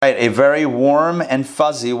right, a very warm and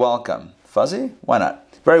fuzzy welcome. Fuzzy? Why not?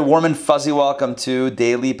 Very warm and fuzzy welcome to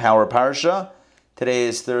Daily Power Parsha. Today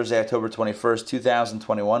is Thursday, October 21st,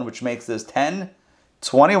 2021, which makes this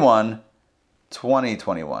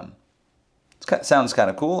 10/21/2021. Sounds kind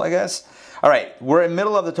of cool, I guess. All right, we're in the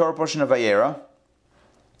middle of the Torah portion of Vayera,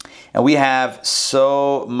 and we have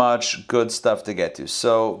so much good stuff to get to.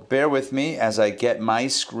 So bear with me as I get my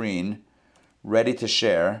screen ready to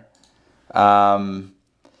share.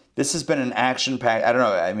 This has been an action-packed, I don't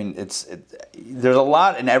know, I mean, there's a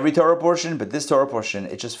lot in every Torah portion, but this Torah portion,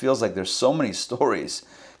 it just feels like there's so many stories.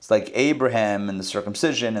 It's like Abraham and the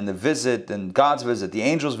circumcision and the visit and God's visit, the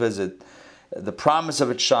angel's visit, the promise of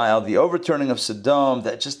a child, the overturning of Sodom,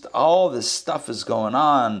 that just all this stuff is going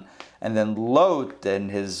on. And then Lot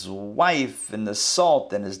and his wife and the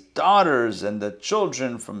salt and his daughters and the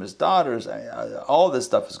children from his daughters, all this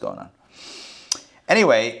stuff is going on.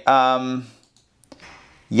 Anyway,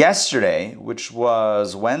 yesterday, which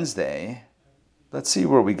was Wednesday, let's see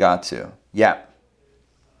where we got to. Yeah.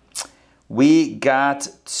 We got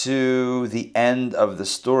to the end of the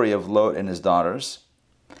story of Lot and his daughters.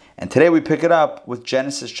 And today we pick it up with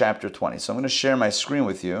Genesis chapter 20. So I'm going to share my screen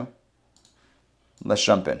with you. Let's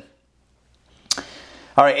jump in.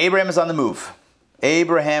 All right, Abraham is on the move.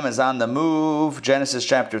 Abraham is on the move. Genesis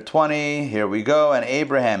chapter 20. Here we go. And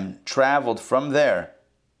Abraham traveled from there.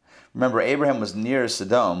 Remember, Abraham was near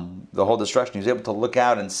Sodom, the whole destruction. He was able to look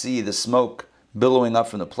out and see the smoke billowing up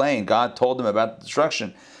from the plain. God told him about the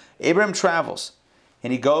destruction. Abraham travels,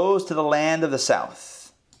 and he goes to the land of the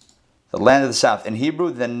south. The land of the south. In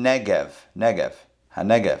Hebrew, the Negev.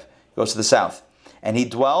 Ha-Negev. He goes to the south. And he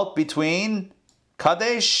dwelt between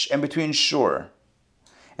Kadesh and between Shur.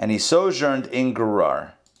 And he sojourned in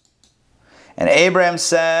Gerar. And Abraham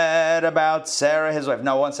said about Sarah, his wife.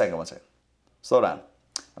 No, one second. Slow down.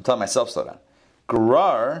 I'm telling myself, slow down.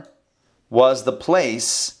 Gerar was the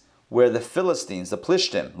place where the Philistines, the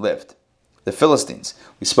Plishtim, lived. The Philistines.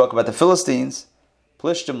 We spoke about the Philistines,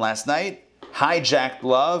 Plishtim last night. Hijacked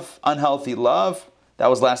love, unhealthy love. That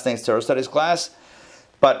was last night's Torah Studies class.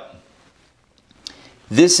 But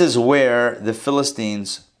this is where the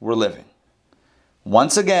Philistines were living.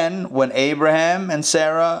 Once again, when Abraham and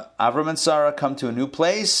Sarah, Avram and Sarah come to a new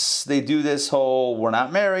place, they do this whole, we're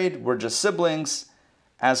not married, we're just siblings,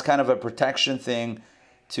 as kind of a protection thing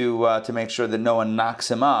to make sure that no one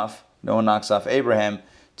knocks off Abraham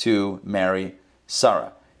to marry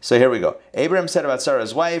Sarah. So here we go. Abraham said about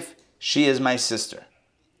Sarah's wife, she is my sister.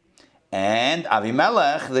 And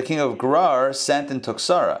Avimelech, the king of Gerar, sent and took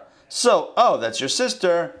Sarah. So, that's your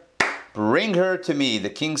sister. Bring her to me. The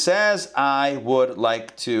king says, I would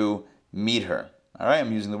like to meet her. All right,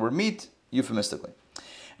 I'm using the word meet euphemistically.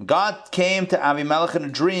 God came to Avimelech in a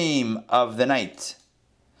dream of the night.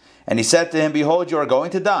 And he said to him, behold, you are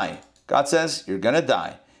going to die. God says, you're going to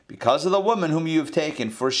die because of the woman whom you have taken,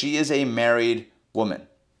 for she is a married woman.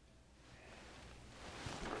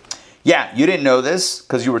 Yeah, you didn't know this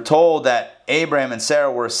because you were told that Abraham and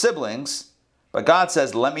Sarah were siblings. But God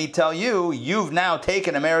says, let me tell you, you've now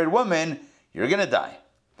taken a married woman, you're going to die.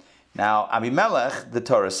 Now, Abimelech, the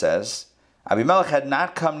Torah says, Abimelech had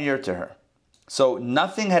not come near to her. So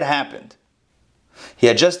nothing had happened. He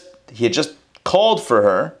had just called for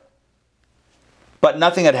her, but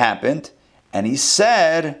nothing had happened. And he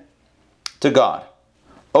said to God,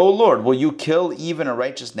 O Lord, will you kill even a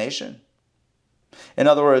righteous nation? In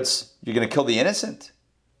other words, you're going to kill the innocent?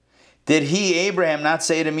 Did he, Abraham, not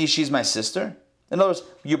say to me, she's my sister? In other words,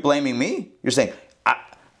 you're blaming me? You're saying,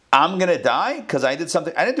 I'm going to die because I did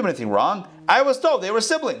something. I didn't do anything wrong. I was told they were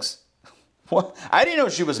siblings. What? I didn't know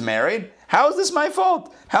she was married. How is this my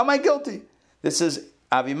fault? How am I guilty? This is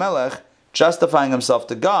Avimelech justifying himself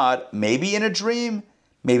to God, maybe in a dream,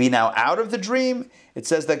 maybe now out of the dream. It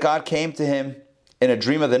says that God came to him in a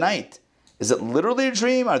dream of the night. Is it literally a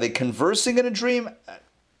dream? Are they conversing in a dream?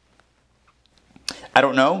 I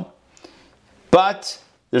don't know. But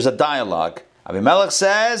there's a dialogue. Abimelech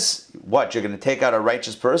says, what, you're going to take out a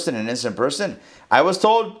righteous person, an innocent person? I was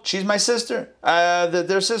told she's my sister.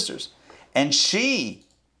 They're sisters. And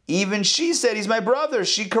even she said, he's my brother.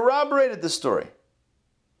 She corroborated the story.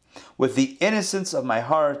 With the innocence of my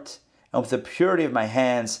heart and with the purity of my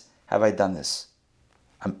hands have I done this.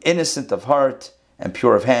 I'm innocent of heart and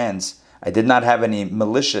pure of hands. I did not have any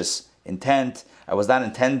malicious intent. I was not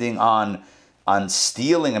intending on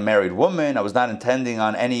stealing a married woman. I was not intending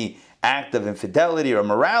on any act of infidelity or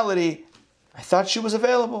immorality. I thought she was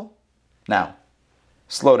available. Now,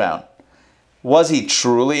 slow down. Was he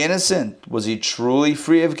truly innocent? Was he truly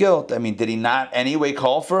free of guilt? I mean, did he not anyway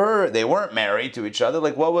call for her? They weren't married to each other.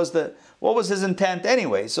 Like, what was his intent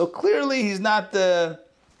anyway? So clearly he's not the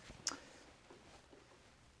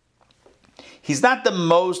he's not the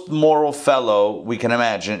most moral fellow we can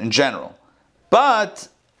imagine in general. But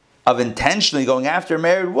of intentionally going after a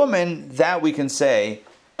married woman, that we can say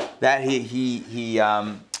that he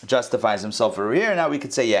justifies himself over here. Now we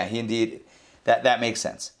could say, yeah, he indeed, that makes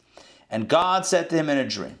sense. And God said to him in a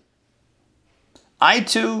dream, I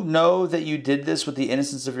too know that you did this with the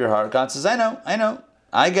innocence of your heart. God says, I know,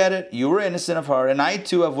 I get it. You were innocent of heart, and I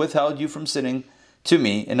too have withheld you from sinning to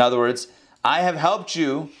me. In other words, I have helped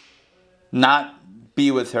you not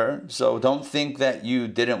be with her. So don't think that you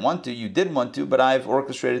didn't want to. You did want to, but I've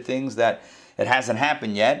orchestrated things that it hasn't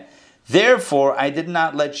happened yet. Therefore, I did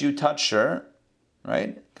not let you touch her,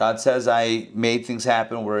 right? God says I made things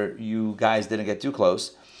happen where you guys didn't get too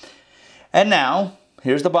close. And now,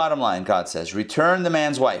 here's the bottom line, God says, return the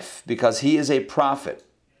man's wife, because he is a prophet.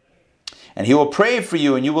 And he will pray for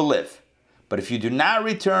you and you will live. But if you do not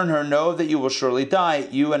return her, know that you will surely die,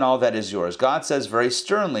 you and all that is yours. God says very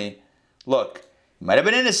sternly, look, you might have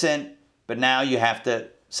been innocent, but now you have to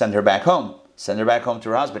send her back home. Send her back home to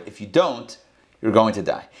her husband. If you don't, you're going to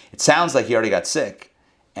die. It sounds like he already got sick,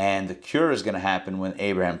 and the cure is going to happen when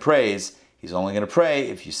Abraham prays. He's only going to pray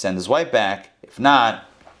if you send his wife back. If not,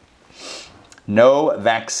 no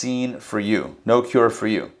vaccine for you, no cure for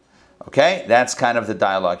you. Okay, that's kind of the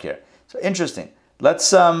dialogue here. So interesting. Let's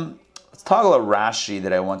toggle a Rashi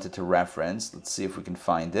that I wanted to reference. Let's see if we can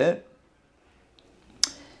find it.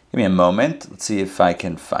 Give me a moment. Let's see if I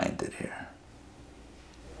can find it here.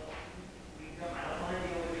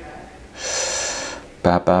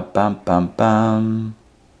 Ba ba bum bum bum.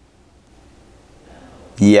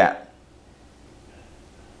 Yeah.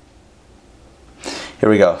 Here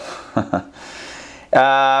we go.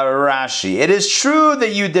 Rashi. It is true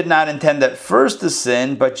that you did not intend at first to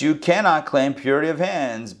sin, but you cannot claim purity of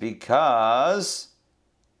hands because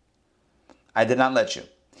I did not let you.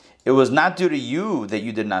 It was not due to you that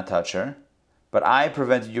you did not touch her, but I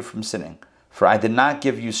prevented you from sinning, for I did not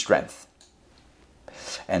give you strength.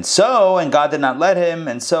 And God did not let him,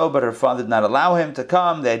 but her father did not allow him to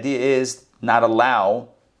come. The idea is not allow.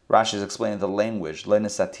 Rashi is explaining the language.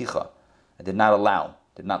 Lenesaticha. I did not allow,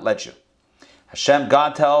 did not let you. Hashem,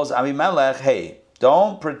 God tells Avimelech, hey,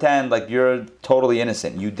 don't pretend like you're totally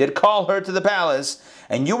innocent. You did call her to the palace,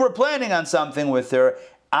 and you were planning on something with her.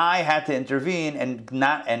 I had to intervene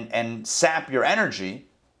and sap your energy,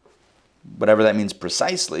 whatever that means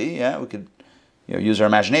precisely. Yeah, we could use our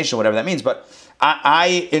imagination, whatever that means. But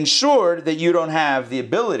I ensured that you don't have the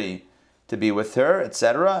ability to be with her,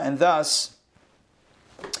 etc. And thus,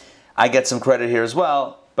 I get some credit here as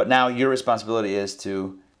well. But now your responsibility is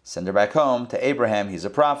to send her back home to Abraham. He's a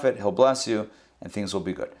prophet. He'll bless you, and things will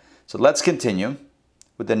be good. So let's continue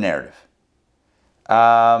with the narrative.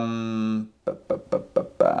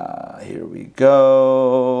 Here we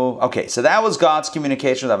go. Okay, so that was God's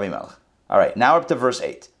communication with Avimelech. All right, now up to verse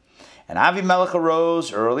 8. And Avimelech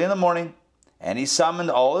arose early in the morning, and he summoned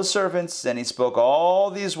all his servants, and he spoke all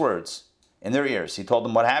these words in their ears. He told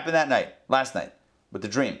them what happened last night, with the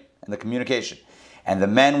dream and the communication. And the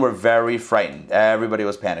men were very frightened. Everybody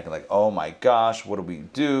was panicking, like, oh my gosh, what do we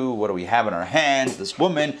do? What do we have in our hands? This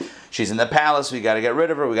woman, she's in the palace. We got to get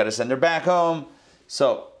rid of her. We got to send her back home.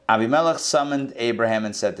 So Avimelech summoned Abraham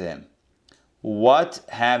and said to him, what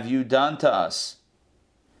have you done to us?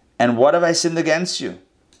 And what have I sinned against you?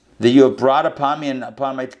 That you have brought upon me and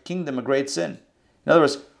upon my kingdom a great sin. In other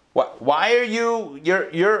words, why are you're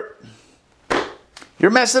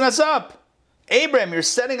messing us up? Abraham, you're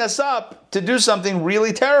setting us up to do something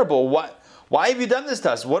really terrible. Why have you done this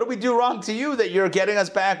to us? What did we do wrong to you that you're getting us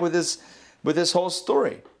back with this whole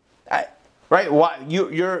story? Right?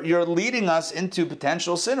 You're leading us into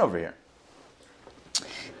potential sin over here.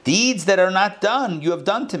 Deeds that are not done, you have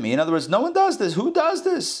done to me. In other words, no one does this. Who does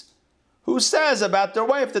this? Who says about their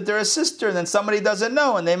wife that they're a sister and then somebody doesn't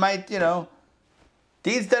know and they might,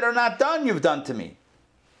 deeds that are not done, you've done to me.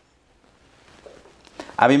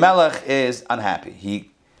 Avimelech is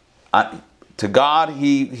unhappy. To God,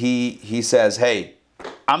 he says, hey,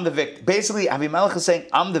 I'm the victim. Basically, Avimelech is saying,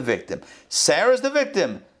 I'm the victim. Sarah's the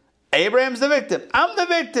victim. Abraham's the victim. I'm the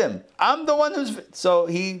victim. I'm the one who's... So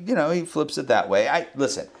he flips it that way.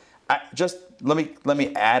 Let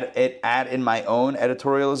me add in my own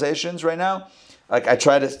editorializations right now. Like, I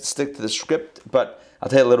try to stick to the script, but I'll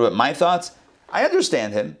tell you a little bit my thoughts. I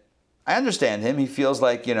understand him. He feels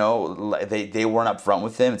like, they weren't upfront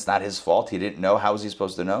with him. It's not his fault. He didn't know. How was he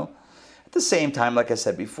supposed to know? At the same time, like I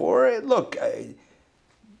said before,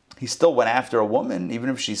 he still went after a woman, even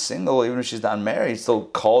if she's single, even if she's not married. He still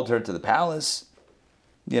called her to the palace.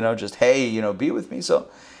 Just, hey, be with me. So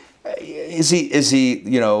is he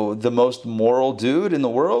the most moral dude in the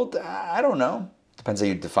world? I don't know. Depends how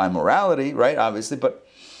you define morality, right? Obviously, but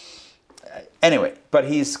anyway, but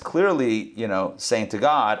he's clearly, saying to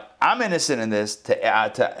God, I'm innocent in this.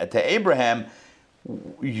 To Abraham,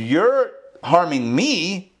 you're harming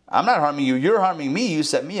me. I'm not harming you. You're harming me. You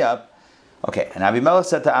set me up. Okay, and Avimelech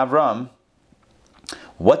said to Avram,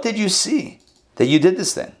 what did you see that you did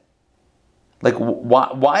this thing? Like,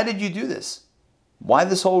 why did you do this? Why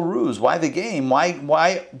this whole ruse? Why the game?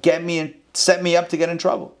 Why get me and set me up to get in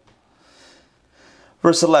trouble?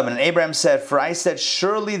 Verse 11, and Abraham said, for I said,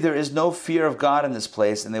 surely there is no fear of God in this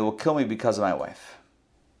place, and they will kill me because of my wife.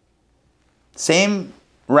 Same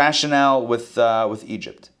rationale with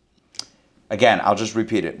Egypt. Again, I'll just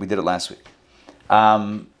repeat it. We did it last week.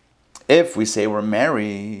 If we say we're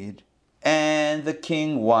married, and the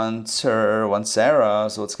king wants Sarah,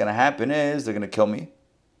 so what's going to happen is they're going to kill me,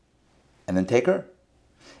 and then take her.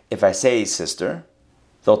 If I say sister,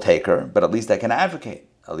 they'll take her, but at least I can advocate.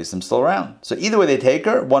 At least I'm still around. So either way they take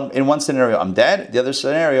her, in one scenario I'm dead, the other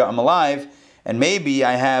scenario I'm alive, and maybe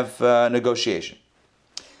I have negotiation.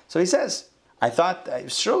 So he says, I thought,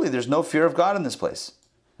 surely there's no fear of God in this place,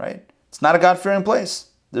 right? It's not a God-fearing place.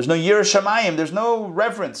 There's no Yirah Shamayim, there's no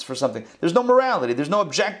reverence for something. There's no morality, there's no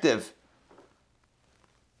objective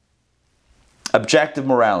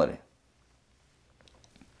morality.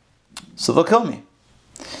 So they'll kill me.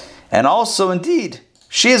 And also, indeed,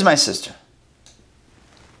 she is my sister.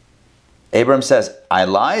 Abraham says, I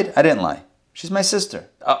lied? I didn't lie. She's my sister.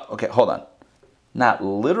 Oh, okay, hold on. Not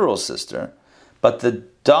literal sister, but the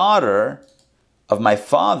daughter of my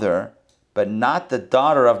father, but not the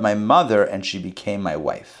daughter of my mother, and she became my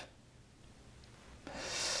wife.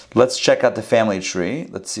 Let's check out the family tree.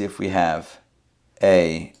 Let's see if we have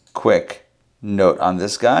a quick note on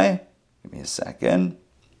this guy. Give me a second.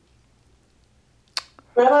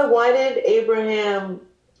 Rabbi, why did Abraham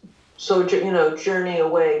journey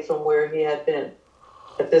away from where he had been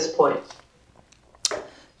at this point?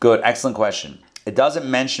 Good, excellent question. It doesn't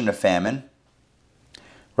mention a famine,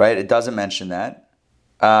 right? It doesn't mention that.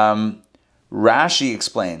 Rashi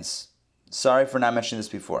explains, sorry for not mentioning this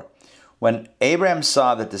before. When Abraham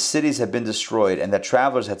saw that the cities had been destroyed and that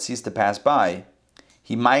travelers had ceased to pass by,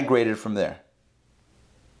 he migrated from there.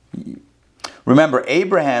 Remember,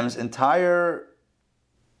 Abraham's entire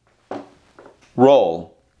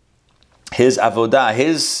role, his avodah,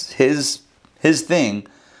 his thing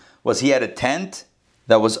was he had a tent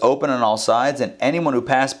that was open on all sides, and anyone who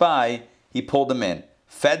passed by, he pulled them in,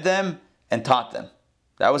 fed them, and taught them.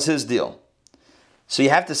 That was his deal. So you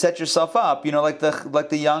have to set yourself up, like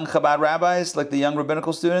the young Chabad rabbis, like the young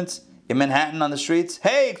rabbinical students in Manhattan on the streets.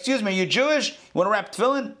 Hey, excuse me, you Jewish? You want to wrap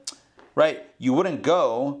tefillin? Right? You wouldn't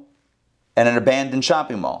go in an abandoned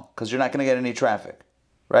shopping mall because you're not going to get any traffic,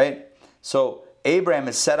 right? So Abraham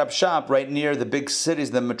has set up shop right near the big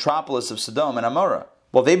cities, the metropolis of Sodom and Amorah.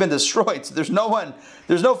 Well, they've been destroyed, so there's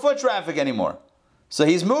no foot traffic anymore. So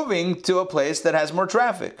he's moving to a place that has more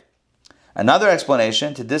traffic. Another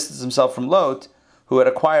explanation, to distance himself from Lot, who had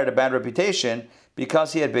acquired a bad reputation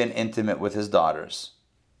because he had been intimate with his daughters.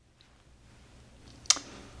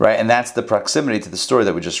 Right, and that's the proximity to the story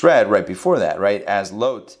that we just read right before that, right? As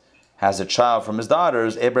Lot has a child from his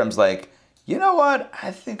daughters, Abraham's like, you know what?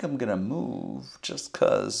 I think I'm going to move just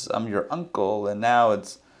because I'm your uncle, and now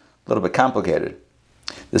it's a little bit complicated,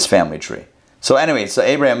 this family tree. So anyway,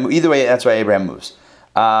 Abraham, either way, that's why Abraham moves.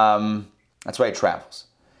 That's why he travels.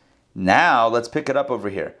 Now, let's pick it up over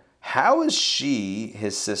here. How is she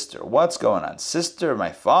his sister? What's going on? Sister,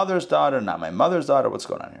 my father's daughter, not my mother's daughter? What's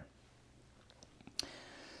going on here?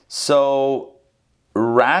 So,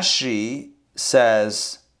 Rashi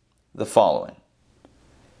says the following.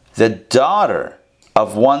 The daughter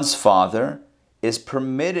of one's father is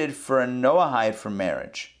permitted for a Noahide for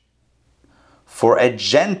marriage. For a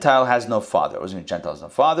Gentile has no father. What does it mean? Gentile has no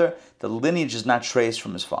father. The lineage is not traced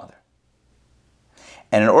from his father.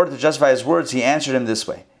 And in order to justify his words, he answered him this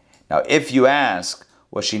way. Now, if you ask,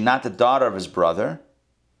 was she not the daughter of his brother?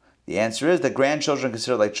 The answer is that grandchildren are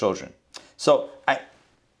considered like children. So,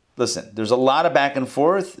 listen, there's a lot of back and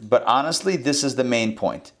forth, but honestly, this is the main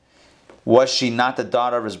point. Was she not the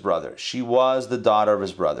daughter of his brother? She was the daughter of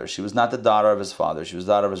his brother. She was not the daughter of his father. She was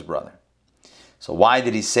the daughter of his brother. So why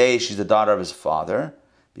did he say she's the daughter of his father?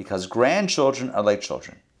 Because grandchildren are like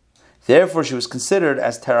children. Therefore, she was considered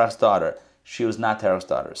as Terach's daughter. She was not Terach's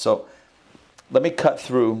daughter. So let me cut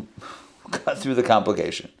through the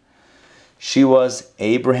complication. She was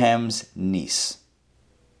Abraham's niece.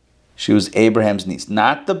 She was Abraham's niece,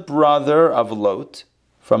 not the brother of Lot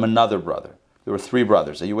from another brother. There were 3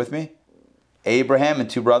 brothers. Are you with me? Abraham and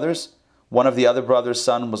 2 brothers. One of the other brother's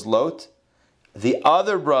son was Lot. The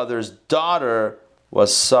other brother's daughter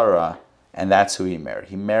was Sarah, And that's who he married.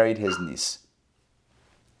 He married his niece.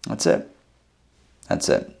 That's it. That's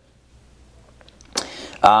it.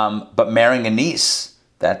 But marrying a niece,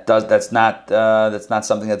 that's not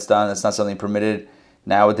something that's done. That's not something permitted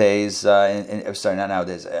nowadays. Not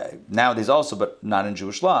nowadays. Nowadays also, but not in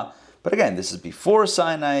Jewish law. But again, this is before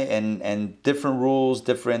Sinai, and different rules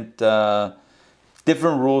that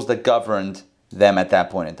governed them at that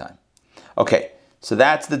point in time. Okay, so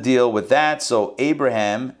that's the deal with that. So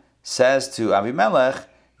Abraham says to Avimelech,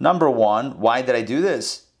 number one, why did I do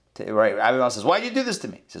this? Right? Avimelech says, why did you do this to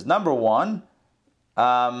me? He says, number one,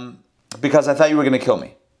 because I thought you were going to kill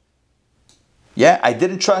me. Yeah, I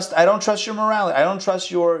don't trust your morality. I don't trust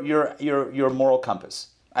your moral compass.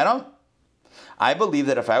 I don't. I believe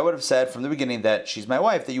that if I would have said from the beginning that she's my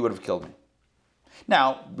wife, that you would have killed me.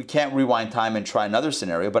 Now, we can't rewind time and try another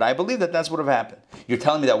scenario, but I believe that that's what would have happened. You're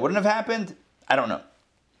telling me that wouldn't have happened? I don't know.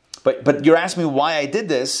 But you're asking me why I did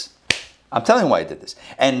this. I'm telling you why I did this.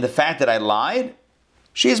 And the fact that I lied,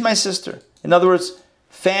 she is my sister. In other words,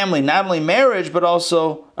 family, not only marriage, but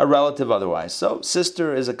also a relative otherwise. So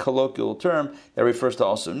sister is a colloquial term that refers to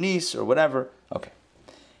also niece or whatever. Okay.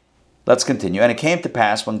 Let's continue. And it came to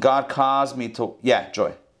pass when God caused me to... Yeah,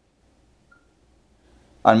 Joy.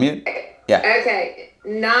 Unmute? Yeah. Okay.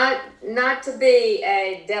 Not to be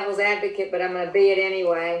a devil's advocate, but I'm going to be it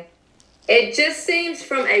anyway. It just seems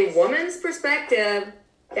from a woman's perspective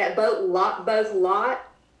that both Lot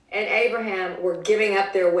and Abraham were giving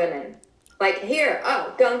up their women. Like, here,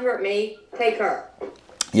 oh, don't hurt me, take her.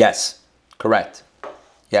 Yes. Correct.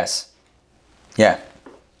 Yes. Yeah.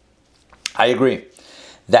 I agree.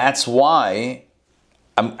 That's why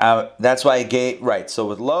I gave, right. So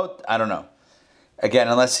with Lot, I don't know. Again,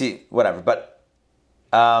 unless he, whatever. But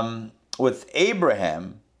with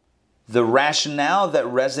Abraham, the rationale that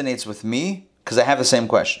resonates with me, because I have the same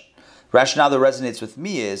question. Rationale that resonates with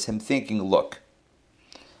me is him thinking, look,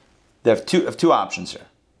 there are two options here.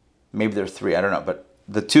 Maybe there are three, I don't know. But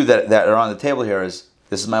the two that are on the table here is,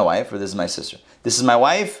 this is my wife or this is my sister. This is my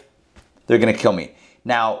wife, they're going to kill me.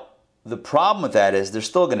 Now, the problem with that is they're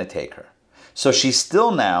still going to take her. So she's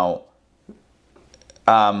still now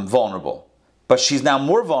vulnerable. But she's now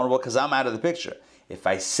more vulnerable because I'm out of the picture. If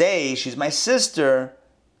I say she's my sister,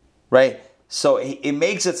 right? So it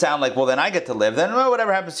makes it sound like, well, then I get to live. Then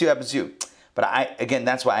whatever happens to you, happens to you. But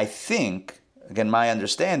that's why I think, again, my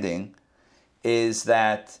understanding is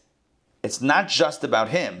that it's not just about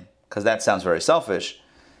him, because that sounds very selfish,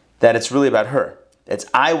 that it's really about her. It's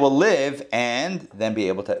I will live and then be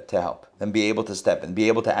able to help, then be able to step in, be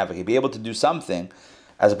able to advocate, be able to do something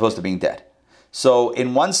as opposed to being dead. So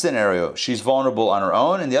in one scenario, she's vulnerable on her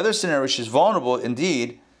own. In the other scenario, she's vulnerable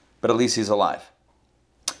indeed, but at least he's alive.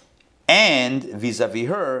 And vis-a-vis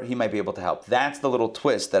her, he might be able to help. That's the little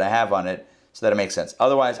twist that I have on it so that it makes sense.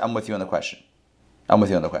 Otherwise, I'm with you on the question.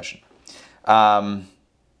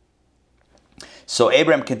 So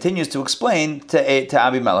Abraham continues to explain to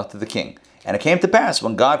Abimelech, to the king. And it came to pass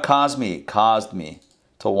when God caused me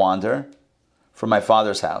to wander from my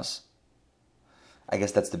father's house. I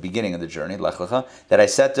guess that's the beginning of the journey, Lech Lecha, that I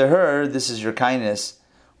said to her, this is your kindness,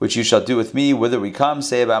 which you shall do with me. Whither we come,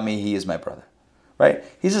 say about me, he is my brother. Right?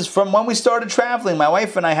 He says, from when we started traveling, my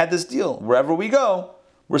wife and I had this deal. Wherever we go,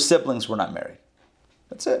 we're siblings, we're not married.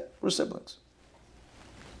 That's it. We're siblings.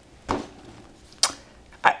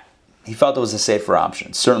 He felt it was a safer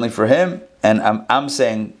option. Certainly for him, and I'm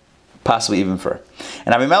saying possibly even for her.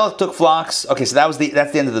 And Abimelech took flocks. Okay, so that's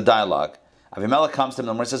the end of the dialogue. Abimelech comes to him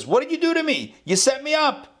and says, what did you do to me? You set me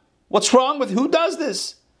up. What's wrong with who does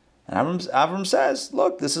this? And Avram says,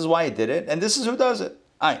 look, this is why he did it, and this is who does it.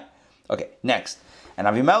 Aye. Okay, next. And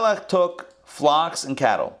Abimelech took flocks and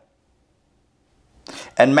cattle,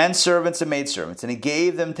 and men servants and maidservants, and he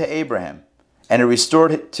gave them to Abraham, and he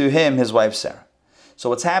restored to him his wife Sarah. So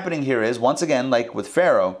what's happening here is, once again, like with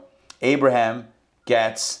Pharaoh, Abraham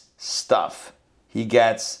gets stuff. He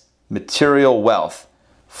gets material wealth.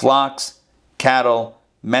 Flocks, cattle,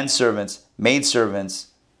 men servants, maidservants.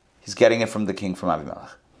 He's getting it from the king, from Abimelech.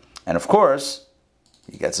 And of course,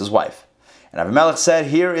 he gets his wife. And Abimelech said,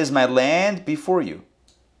 here is my land before you.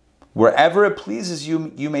 Wherever it pleases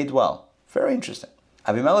you, you may dwell. Very interesting.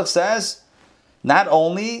 Abimelech says, not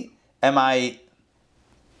only am I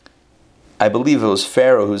believe it was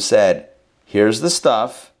Pharaoh who said, here's the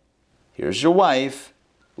stuff, here's your wife,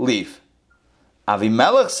 leave.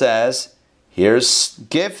 Avimelech says, here's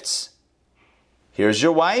gifts, here's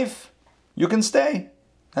your wife, you can stay.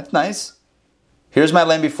 That's nice. Here's my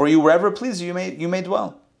land before you, wherever it pleases you, you may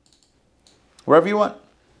dwell. Wherever you want.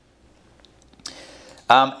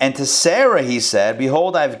 And to Sarah he said,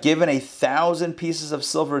 behold, I've given 1,000 pieces of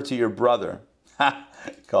silver to your brother.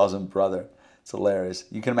 Calls him brother. It's hilarious.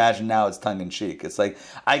 You can imagine now it's tongue-in-cheek. It's like,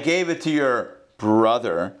 I gave it to your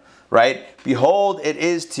brother, right? Behold, it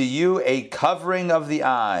is to you a covering of the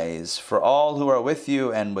eyes for all who are with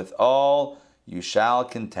you, and with all you shall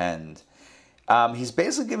contend. He's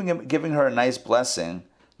basically giving her a nice blessing.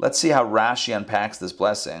 Let's see how Rashi unpacks this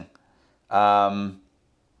blessing. Avimelech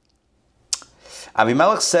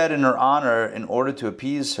said in her honor, in order to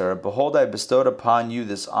appease her, behold, I bestowed upon you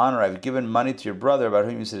this honor. I have given money to your brother, about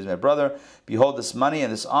whom you said is my brother. Behold, this money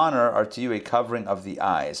and this honor are to you a covering of the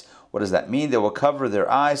eyes. What does that mean? They will cover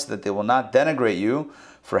their eyes so that they will not denigrate you.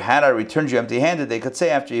 For had I returned you empty-handed, they could say,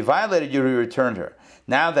 after you violated you, he returned her.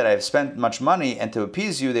 Now that I have spent much money, and to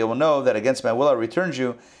appease you, they will know that against my will I returned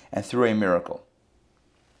you, and through a miracle.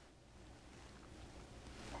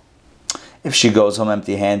 If she goes home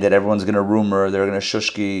empty-handed, everyone's going to rumor, they're going to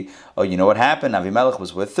shushki, oh, you know what happened? Avimelech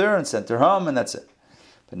was with her and sent her home, and that's it.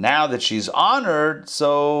 But now that she's honored,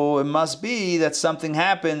 so it must be that something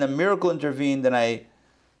happened, a miracle intervened, and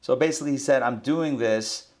So basically he said, I'm doing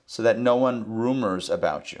this so that no one rumors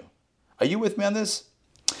about you. Are you with me on this?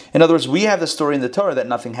 In other words, we have the story in the Torah that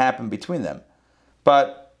nothing happened between them.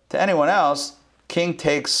 But to anyone else, king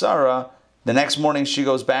takes Sarah, the next morning she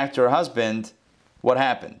goes back to her husband, what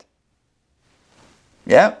happened?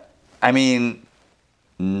 Yeah, I mean,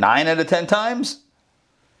 9 out of 10 times,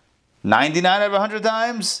 99 out of 100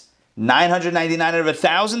 times, 999 out of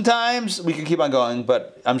 1,000 times. We can keep on going,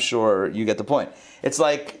 but I'm sure you get the point. It's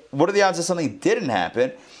like, what are the odds that something didn't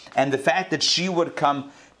happen? And the fact that she would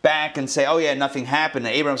come back and say, oh yeah, nothing happened,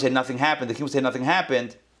 and Abraham said nothing happened, the king would say nothing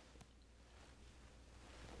happened.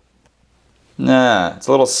 Nah, it's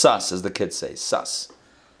a little sus, as the kids say, sus.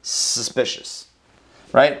 Suspicious.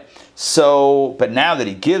 Right? So, but now that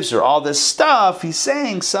he gives her all this stuff, he's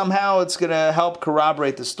saying somehow it's going to help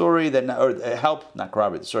corroborate the story, not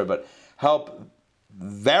corroborate the story, but help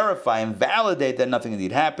verify and validate that nothing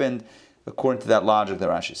indeed happened, according to that logic that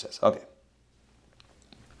Rashi says. Okay.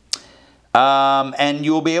 And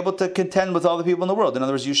you will be able to contend with all the people in the world. In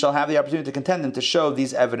other words, you shall have the opportunity to contend and to show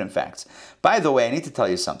these evident facts. By the way, I need to tell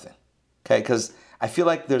you something, okay? Because I feel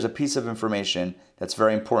like there's a piece of information that's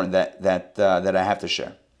very important that I have to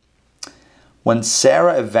share. When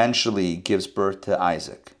Sarah eventually gives birth to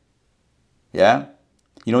Isaac, yeah,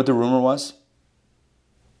 you know what the rumor was?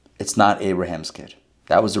 It's not Abraham's kid.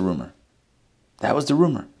 That was the rumor. That was the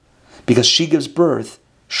rumor, because she gives birth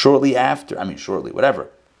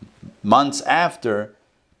months after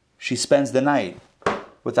she spends the night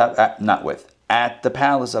at the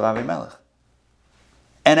palace of Avimelech.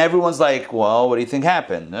 And everyone's like, well, what do you think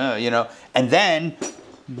happened? And then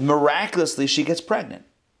miraculously she gets pregnant.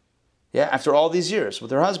 Yeah, after all these years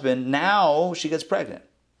with her husband, now she gets pregnant.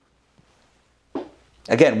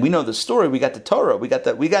 Again, we know the story. We got the Torah. We got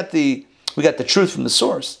the truth from the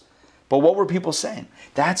source. But what were people saying?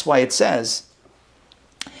 That's why it says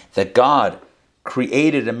that God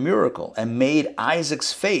created a miracle and made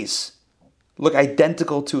Isaac's face look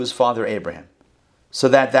identical to his father Abraham, so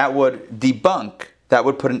that would debunk, that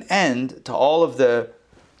would put an end to all of the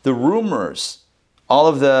rumors, all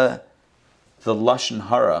of the lashon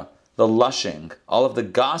hara, the lushing, all of the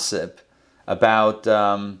gossip about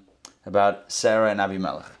Sarah and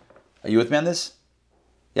Avimelech. Are you with me on this?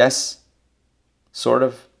 Yes? Sort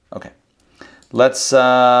of? Okay. Let's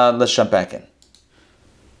jump back in.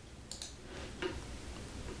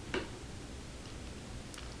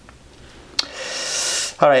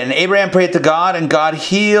 All right, and Abraham prayed to God, and God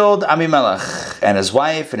healed Abimelech and his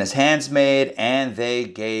wife and his handsmaid, and they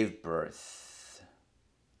gave birth.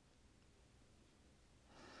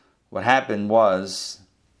 What happened was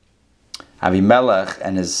Abimelech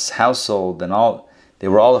and his household and they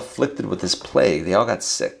were all afflicted with this plague. They all got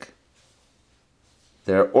sick.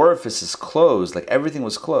 Their orifices closed, like everything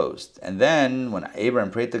was closed. And then when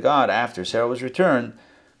Abraham prayed to God after Sarah was returned,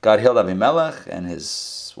 God healed Abimelech and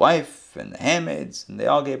his wife and the handmaids, and they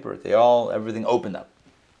all gave birth. Everything opened up.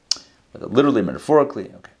 Whether literally, metaphorically,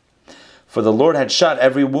 okay. For the Lord had shut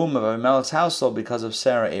every womb of Abimelech's household because of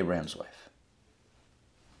Sarah, Abraham's wife.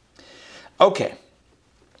 Okay.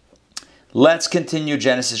 Let's continue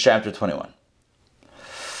Genesis chapter 21.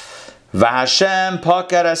 V'Hashem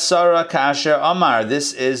pakar Sarah ka'asher amar.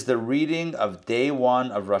 This is the reading of day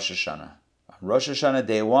 1 of Rosh Hashanah. Rosh Hashanah,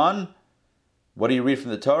 day 1. What do you read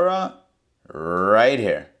from the Torah? Right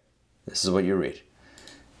here. This is what you read.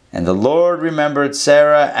 And the Lord remembered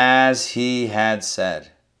Sarah as he had said.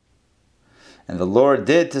 And the Lord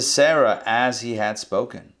did to Sarah as he had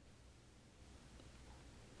spoken.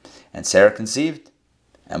 And Sarah conceived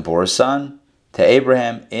and bore a son to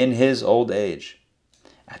Abraham in his old age.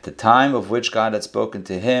 at the time of which God had spoken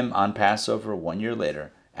to him on Passover 1 year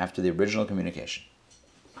later, after the original communication.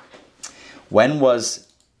 When was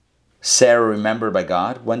Sarah remembered by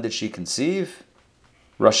God? When did she conceive?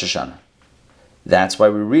 Rosh Hashanah. That's why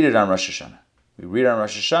we read it on Rosh Hashanah. We read it on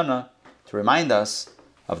Rosh Hashanah to remind us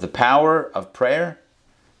of the power of prayer,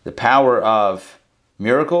 the power of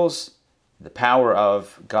miracles, the power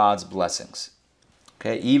of God's blessings.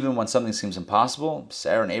 Okay, even when something seems impossible,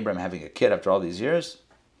 Sarah and Abraham having a kid after all these years,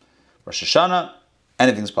 Rosh Hashanah,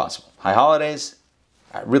 anything's possible. High holidays,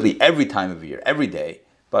 really every time of year, every day,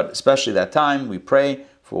 but especially that time, we pray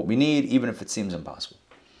for what we need, even if it seems impossible.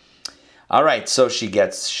 All right, so she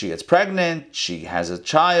gets pregnant, she has a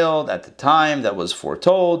child at the time that was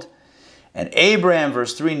foretold, and Abraham,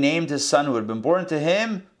 verse 3, named his son who had been born to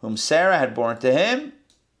him, whom Sarah had born to him,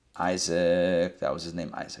 Isaac. That was his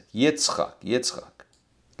name, Isaac. Yitzchak,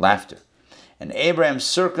 laughter. And Abraham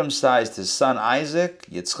circumcised his son Isaac,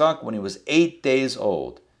 Yitzchak, when he was 8 days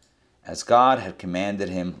old, as God had commanded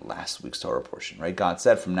him last week's Torah portion. Right? God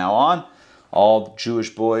said, from now on, all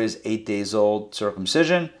Jewish boys, 8 days old,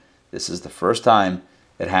 circumcision. This is the first time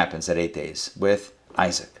it happens at 8 days with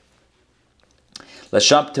Isaac. Let's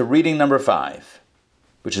jump to reading number 5,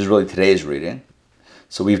 which is really today's reading.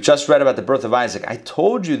 So we've just read about the birth of Isaac. I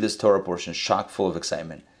told you this Torah portion is chock full of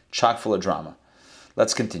excitement, chock full of drama.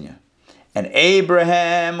 Let's continue. And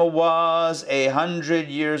Abraham was 100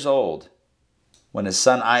 years old when his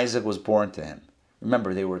son Isaac was born to him.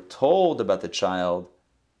 Remember, they were told about the child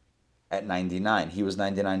at 99. He was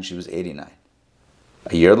 99, she was 89.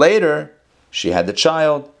 A year later, she had the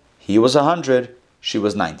child. He was 100, she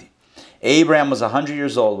was 90. Abraham was 100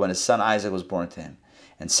 years old when his son Isaac was born to him.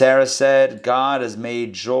 And Sarah said, God has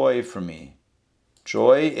made joy for me.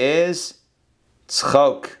 Joy is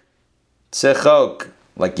tzchok,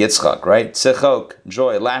 like Yitzchak, right? Tzchok,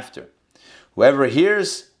 joy, laughter. Whoever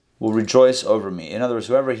hears will rejoice over me. In other words,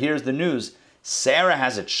 whoever hears the news, Sarah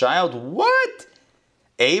has a child. What?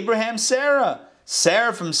 Abraham, Sarah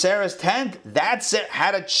from Sarah's tent, that's it,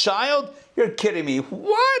 had a child? You're kidding me.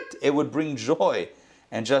 What? It would bring joy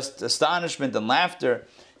and just astonishment and laughter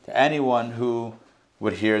to anyone who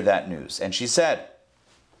would hear that news. And she said,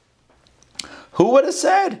 who would have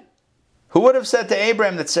said? Who would have said to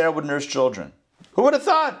Abraham that Sarah would nurse children? Who would have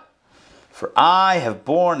thought? For I have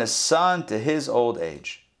borne a son to his old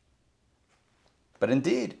age. But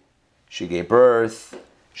indeed, she gave birth,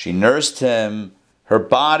 she nursed him, her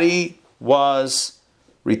body was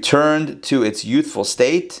returned to its youthful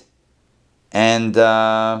state, and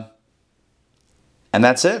that's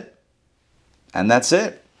it. And that's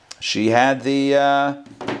it. She had this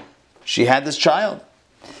child,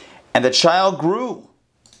 and the child grew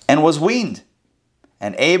and was weaned.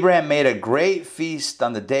 And Abraham made a great feast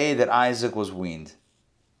on the day that Isaac was weaned.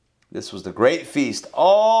 This was the great feast.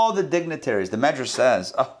 All the dignitaries, the Medrash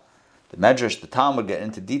says, the Talmud get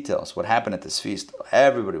into details. What happened at this feast?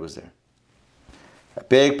 Everybody was there. A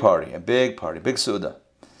big party, big Suda.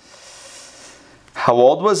 How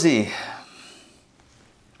old was he?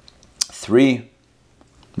 3,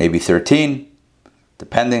 maybe 13,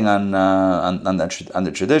 depending on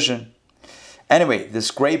the tradition. Anyway,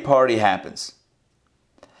 this great party happens.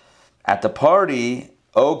 At the party,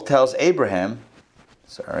 Og tells Abraham,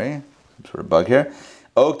 some sort of bug here.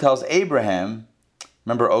 Og tells Abraham,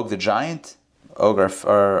 remember Og the giant? Og,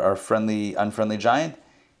 our unfriendly giant?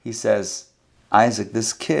 He says, Isaac,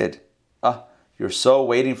 this kid, you're so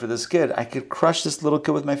waiting for this kid, I could crush this little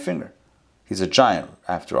kid with my finger. He's a giant,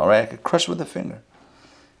 after all, right? I could crush him with a finger.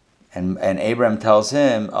 And Abraham tells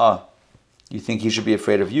him, you think he should be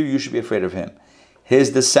afraid of you? You should be afraid of him. His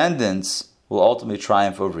descendants will ultimately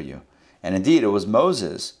triumph over you. And indeed, it was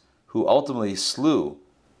Moses who ultimately slew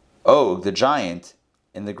Og, the giant,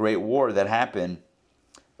 in the great war that happened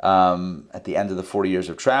at the end of the 40 years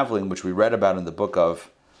of traveling, which we read about in the book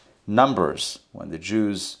of Numbers, when the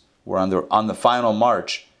Jews were on the final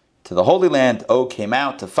march to the Holy Land. Og came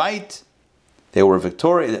out to fight. They were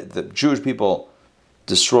victorious. The Jewish people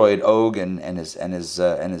destroyed Og and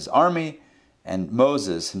his army, and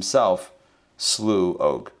Moses himself slew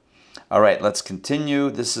Og. All right, let's continue.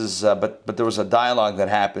 This is, but there was a dialogue that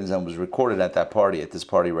happens and was recorded at this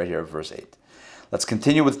party right here, verse 8. Let's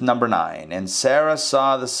continue with number 9. And Sarah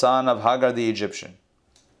saw the son of Hagar the Egyptian,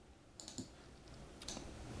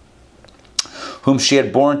 whom she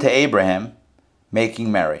had borne to Abraham,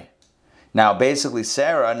 making merry. Now, basically,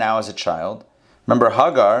 Sarah now has a child. Remember,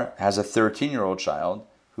 Hagar has a 13-year-old child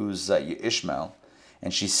who's Ishmael,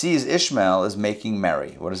 and she sees Ishmael as making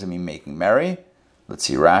merry. What does it mean, making merry? Let's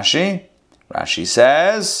see Rashi. Rashi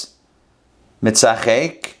says,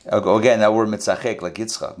 Mitzachek, again, that word mitzachek, like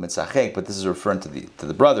Yitzchak, mitzachek, but this is referring to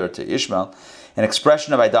the brother, to Ishmael, an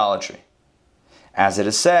expression of idolatry. As it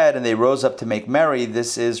is said, and they rose up to make merry,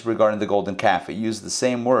 this is regarding the golden calf. It used the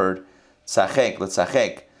same word, tzachek,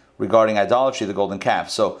 litzachek, regarding idolatry, the golden calf.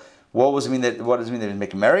 So, what does it mean that he was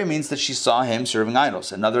making merry? It means that she saw him serving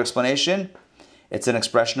idols. Another explanation, it's an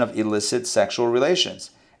expression of illicit sexual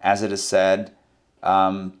relations. As it is said,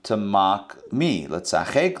 to mock me,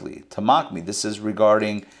 litzachekli, to mock me. This is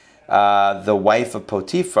regarding the wife of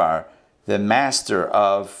Potiphar, the master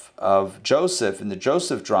of Joseph in the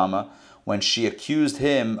Joseph drama, when she accused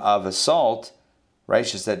him of assault, right?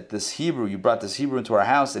 She said, you brought this Hebrew into our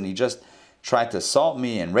house and he just tried to assault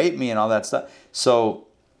me and rape me and all that stuff. So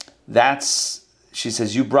she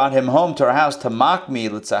says, you brought him home to our house to mock me,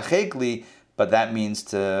 litzachekli, but that means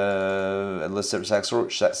to elicit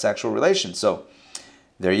sexual relations. So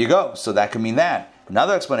there you go. So that could mean that.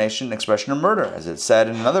 Another explanation, expression of murder. As it said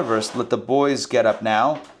in another verse, let the boys get up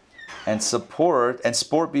now and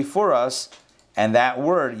sport before us. And that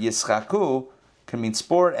word, yischaku, can mean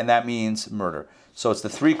sport, and that means murder. So it's the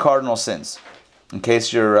three cardinal sins. In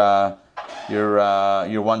case you're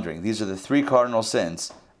wondering, these are the three cardinal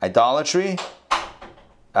sins: idolatry,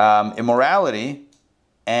 immorality,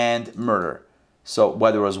 and murder. So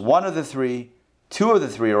whether it was one of the three, two of the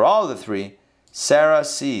three, or all of the three, Sarah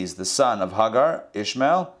sees the son of Hagar,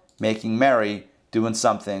 Ishmael, making merry, doing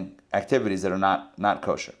something, activities that are not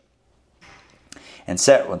kosher. And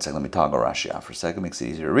Sarah, one second, let me toggle Rashi out for a second, makes it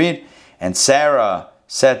easier to read. And Sarah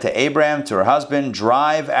said to Abraham, to her husband,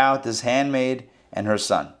 drive out this handmaid and her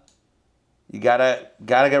son. You gotta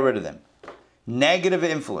get rid of them. Negative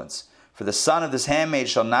influence. For the son of this handmaid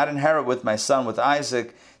shall not inherit with my son, with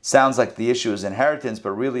Isaac. Sounds like the issue is inheritance,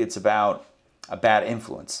 but really it's about a bad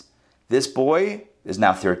influence. This boy is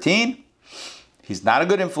now 13. He's not a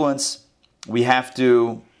good influence. We have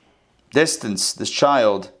to distance this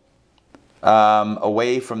child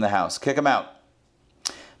away from the house. Kick him out.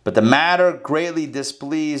 But the matter greatly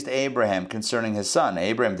displeased Abraham concerning his son.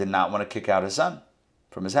 Abraham did not want to kick out his son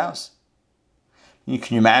from his house. Can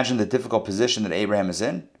you imagine the difficult position that Abraham is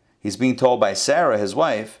in? He's being told by Sarah, his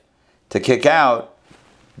wife, to kick out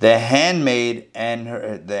the handmaid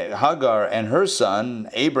and the Hagar and her son,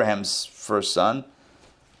 Abraham's first son.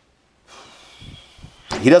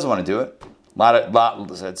 He doesn't want to do it.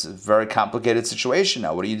 It's a very complicated situation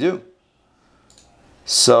now. What do you do?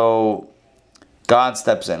 So God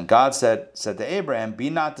steps in. God said to Abraham, be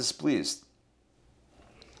not displeased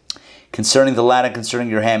concerning the lad and concerning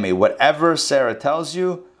your handmaid. Whatever Sarah tells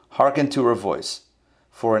you, hearken to her voice.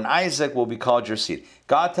 For in Isaac will be called your seed.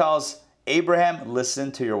 God tells Abraham,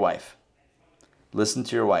 listen to your wife. Listen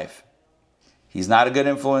to your wife. He's not a good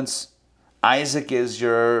influence. Isaac is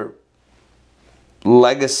your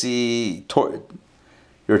legacy,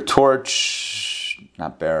 your torch,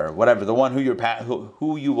 not bearer, whatever, the one who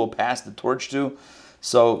you will pass the torch to.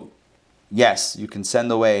 So, yes, you can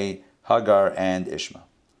send away Hagar and Ishmael.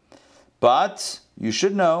 But you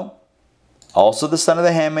should know, also the son of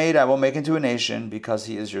the handmaid I will make into a nation, because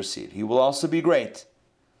he is your seed. He will also be great,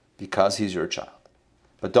 because he's your child.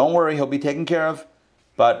 But don't worry, he'll be taken care of,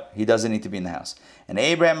 but he doesn't need to be in the house. And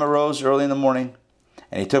Abraham arose early in the morning,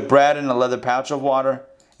 and he took bread and a leather pouch of water,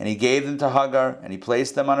 and he gave them to Hagar, and he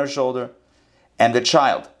placed them on her shoulder, and the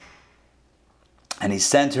child. And he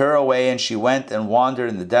sent her away, and she went and wandered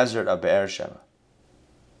in the desert of Beersheba.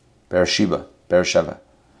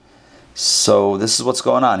 So this is what's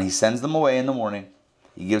going on. He sends them away in the morning.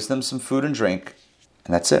 He gives them some food and drink,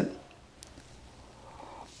 and that's it.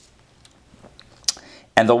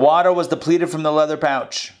 And the water was depleted from the leather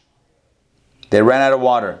pouch. They ran out of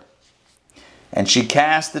water. And she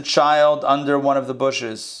cast the child under one of the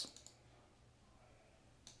bushes.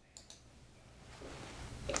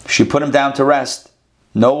 She put him down to rest.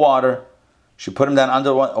 No water. She put him down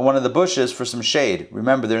under one of the bushes for some shade.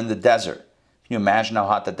 Remember, they're in the desert. Can you imagine how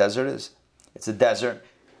hot the desert is? It's a desert.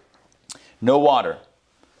 No water.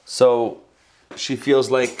 So she feels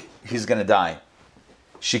like he's going to die.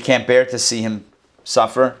 She can't bear to see him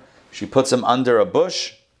suffer. She puts him under a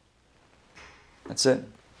bush. That's it.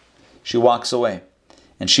 She walks away.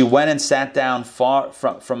 And she went and sat down far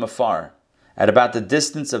from afar, at about the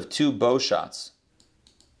distance of 2 bow shots.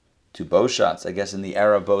 2 bow shots. I guess in the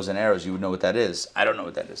era of bows and arrows, you would know what that is. I don't know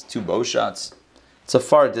what that is. 2 bow shots. It's a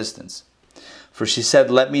far distance. For she said,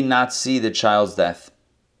 let me not see the child's death.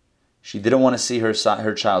 She didn't want to see her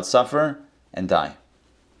child suffer and die.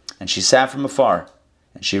 And she sat from afar,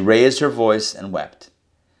 and she raised her voice and wept.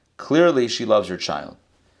 Clearly, she loves her child.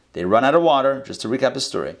 They run out of water. Just to recap the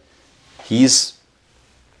story, he's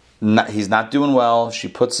he's not doing well. She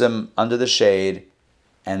puts him under the shade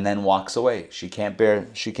and then walks away. She can't bear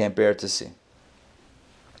to see.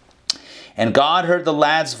 And God heard the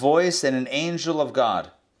lad's voice, and an angel of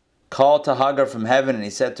God called to Hagar from heaven, and he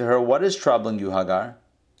said to her, "What is troubling you, Hagar?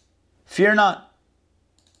 Fear not,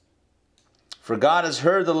 for God has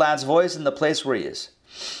heard the lad's voice in the place where he is."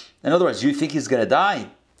 In other words, you think he's going to die.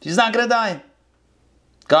 He's not going to die.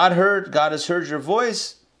 God has heard your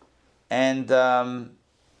voice, and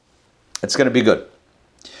it's going to be good.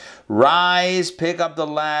 Rise, pick up the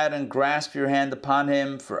lad, and grasp your hand upon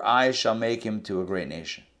him, for I shall make him to a great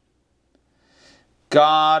nation.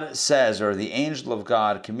 God says, or the angel of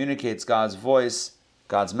God communicates God's voice,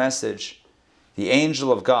 God's message. The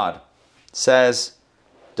angel of God says,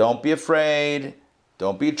 don't be afraid,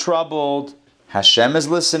 don't be troubled. Hashem is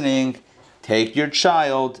listening. Take your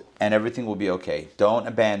child and everything will be okay. Don't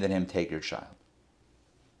abandon him, take your child.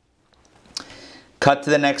 Cut to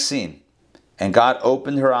the next scene. And God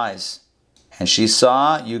opened her eyes, and she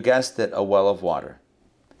saw, you guessed it, a well of water.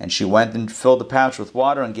 And she went and filled the pouch with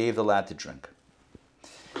water and gave the lad to drink.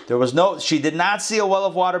 She did not see a well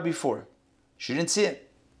of water before. She didn't see it.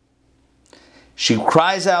 She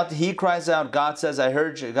cries out, he cries out, God says, I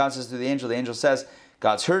heard you. God says to the angel says,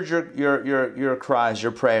 God's heard your cries,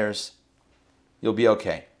 your prayers. You'll be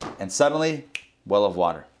okay. And suddenly, well of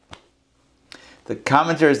water. The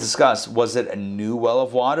commentaries discuss, was it a new well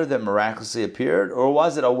of water that miraculously appeared, or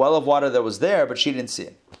was it a well of water that was there, but she didn't see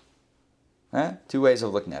it? Two ways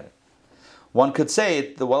of looking at it. One could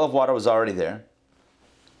say the well of water was already there,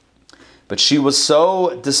 but she was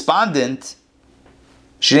so despondent,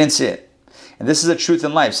 she didn't see it. And this is a truth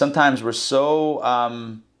in life. Sometimes we're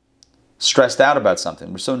so stressed out about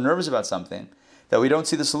something, we're so nervous about something, that we don't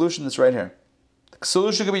see the solution that's right here. The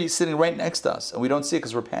solution could be sitting right next to us, and we don't see it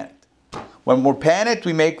because we're panicked. When we're panicked,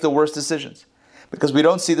 we make the worst decisions because we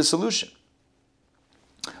don't see the solution.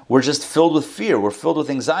 We're just filled with fear. We're filled with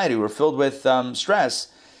anxiety. We're filled with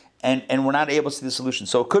stress, and we're not able to see the solution.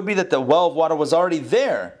 So it could be that the well of water was already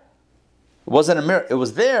there. It wasn't a miracle. It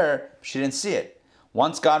was there. She didn't see it.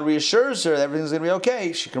 Once God reassures her that everything's going to be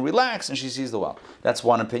okay, she can relax and she sees the well. That's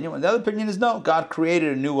one opinion. And the other opinion is no. God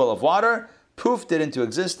created a new well of water, poofed it into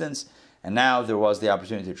existence, and now there was the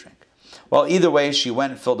opportunity to drink. Well, either way, she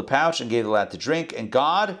went and filled the pouch and gave the lad to drink, and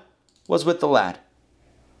God was with the lad.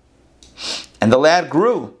 And the lad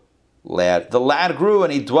grew. The lad grew,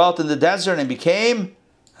 and he dwelt in the desert and became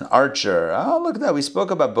an archer. Oh, look at that. We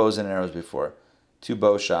spoke about bows and arrows before. 2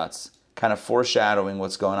 bow shots, kind of foreshadowing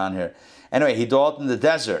what's going on here. Anyway, he dwelt in the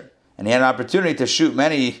desert, and he had an opportunity to shoot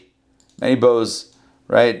many bows,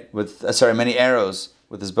 right? Many arrows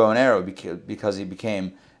with his bow and arrow because he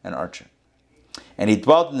became an archer. And he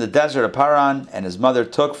dwelt in the desert of Paran, and his mother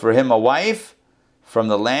took for him a wife from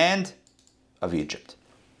the land of Egypt.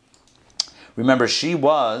 Remember, she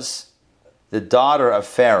was the daughter of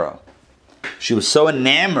Pharaoh. She was so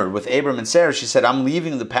enamored with Abram and Sarah, she said, I'm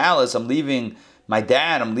leaving the palace, I'm leaving my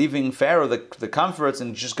dad, I'm leaving Pharaoh, the comforts,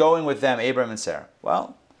 and just going with them, Abram and Sarah.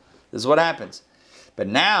 Well, this is what happens. But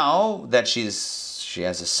now that she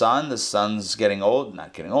has a son, the son's getting old,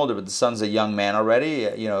 not getting older, but the son's a young man already,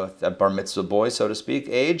 a bar mitzvah boy, so to speak,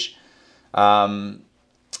 age. At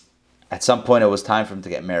some point it was time for him to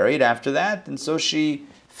get married after that, and so she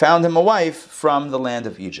found him a wife from the land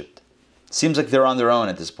of Egypt. Seems like they're on their own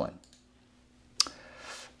at this point.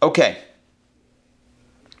 Okay.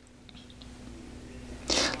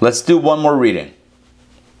 Let's do one more reading.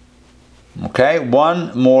 Okay,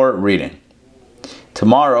 one more reading.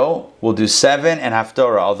 Tomorrow, we'll do 7 and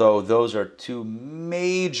Haftorah, although those are 2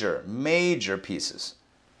 major pieces.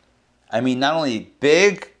 I mean, not only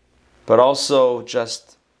big, but also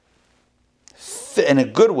just in a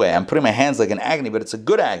good way. I'm putting my hands like an agony, but it's a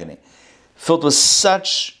good agony. Filled with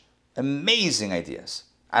such amazing ideas.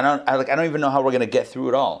 I don't even know how we're going to get through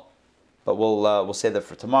it all. But we'll save that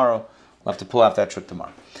for tomorrow. We'll have to pull off that trick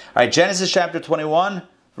tomorrow. All right, Genesis chapter 21.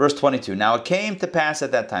 Verse 22. Now it came to pass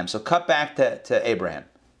at that time. So cut back to Abraham.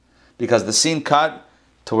 Because the scene cut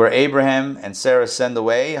to where Abraham and Sarah send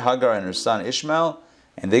away Hagar and her son Ishmael.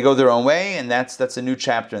 And they go their own way. And that's a new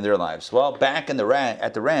chapter in their lives. Well, back at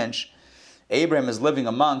the ranch, Abraham is living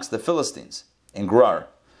amongst the Philistines in Gerar.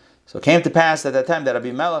 So it came to pass at that time that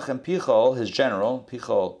Abimelech and Pichol, his general,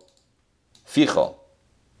 Fichol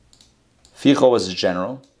was his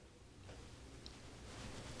general.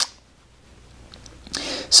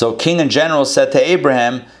 So king and general said to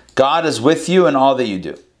Abraham, God is with you in all that you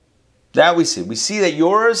do. That we see. We see that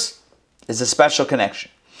yours is a special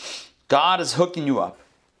connection. God is hooking you up.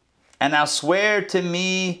 And now swear to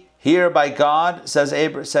me here by God, says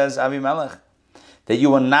Abimelech, that you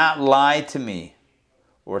will not lie to me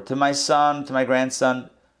or to my son, to my grandson,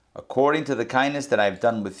 according to the kindness that I've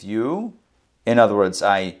done with you. In other words,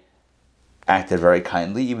 I acted very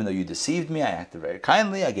kindly, even though you deceived me. I acted very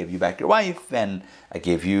kindly. I gave you back your wife, and I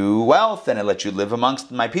gave you wealth, and I let you live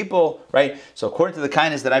amongst my people, right? So according to the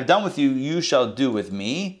kindness that I've done with you, you shall do with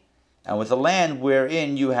me, and with the land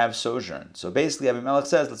wherein you have sojourned. So basically, Abimelech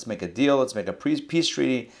says, let's make a deal, let's make a peace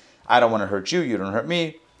treaty. I don't want to hurt you, you don't hurt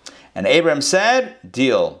me. And Abraham said,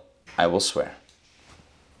 deal, I will swear.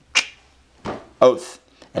 Oath.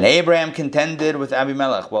 And Abraham contended with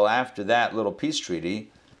Abimelech. Well, after that little peace treaty,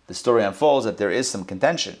 the story unfolds that there is some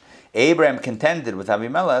contention. Abraham contended with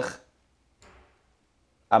Abimelech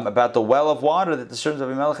about the well of water that the servants of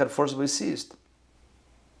Abimelech had forcibly seized.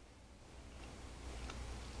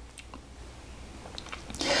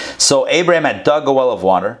 So Abraham had dug a well of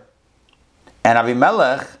water, and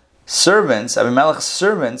Abimelech's servants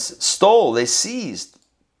stole, they seized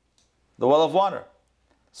the well of water.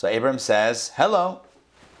 So Abraham says, hello.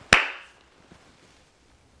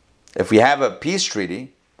 If we have a peace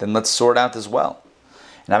treaty, then let's sort out this well.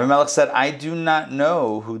 And Abimelech said, I do not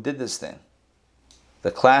know who did this thing.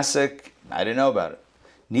 The classic, I didn't know about it.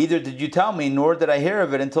 Neither did you tell me, nor did I hear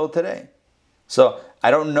of it until today. So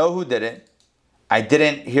I don't know who did it. I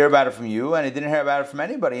didn't hear about it from you, and I didn't hear about it from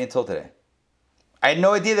anybody until today. I had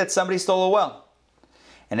no idea that somebody stole a well.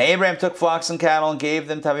 And Abraham took flocks and cattle and gave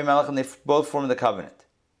them to Abimelech, and they both formed the covenant.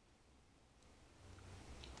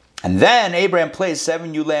 And then Abraham placed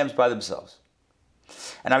 7 ewe lambs by themselves.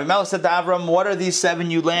 And Abimelech said to Avram, what are these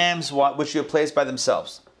 7 ewe lambs which you have placed by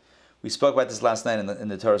themselves? We spoke about this last night in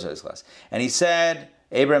the Torah studies class. And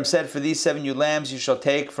Abraham said, for these 7 ewe lambs you shall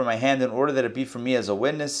take from my hand in order that it be for me as a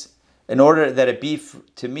witness, in order that it be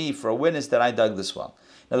to me for a witness that I dug this well.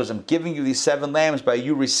 In other words, I'm giving you these 7 lambs. By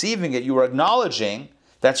you receiving it, you are acknowledging,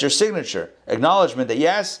 that's your signature, acknowledgement that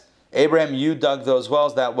yes, Abraham, you dug those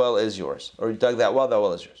wells, that well is yours. Or you dug that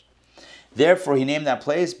well is yours. Therefore, he named that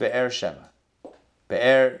place Be'er Sheva.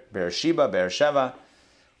 Be'er-sheva,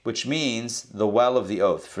 which means the well of the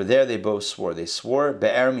oath. For there they both swore. They swore,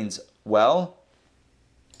 Be'er means well.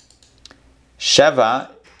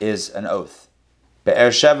 Sheva is an oath.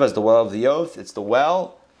 Be'er Sheva is the well of the oath. It's the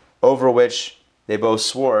well over which they both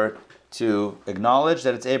swore to acknowledge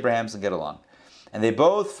that it's Abraham's and get along. And they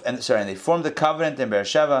formed the covenant in Be'er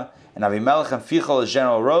Sheva, and Abimelech and Phichol, his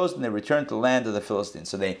general, rose, and they returned to the land of the Philistines.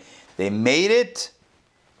 So they made it.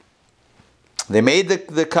 They made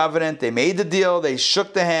the covenant. They made the deal. They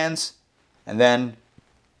shook the hands, and then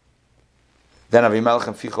Abimelech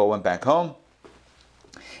and Phichol went back home.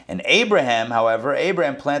 And Abraham, however,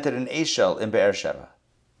 planted an Eshel in Be'er Sheva.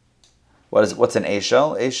 What's an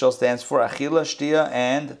Eshel? Eshel stands for Achila, Shtia,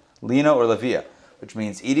 and Lina or Levia, which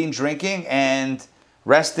means eating, drinking, and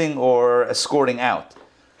resting or escorting out,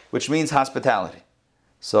 which means hospitality.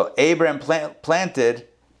 So Abraham planted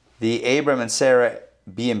the Abraham and Sarah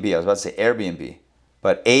B&B. I was about to say Airbnb,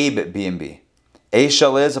 but Abe B&B.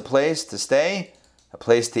 Eshel is a place to stay, a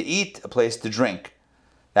place to eat, a place to drink.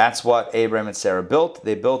 That's what Abraham and Sarah built.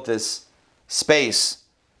 They built this space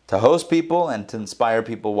to host people and to inspire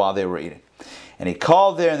people while they were eating. And he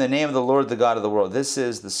called there in the name of the Lord, the God of the world. This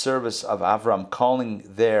is the service of Avram, calling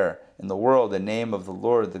there in the world the name of the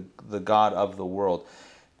Lord, the God of the world.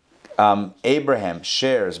 Abraham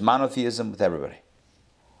shares monotheism with everybody.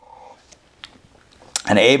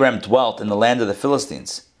 And Abraham dwelt in the land of the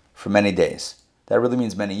Philistines for many days. That really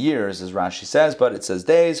means many years, as Rashi says, but it says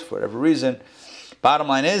days for whatever reason. Bottom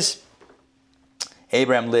line is,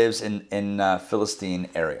 Abraham lives in Philistine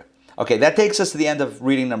area. Okay, that takes us to the end of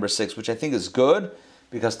reading number 6, which I think is good,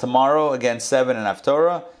 because tomorrow, again, 7 in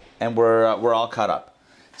Haftorah, and we're all caught up.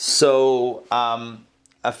 So,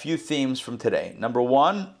 a few themes from today. Number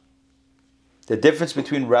 1, the difference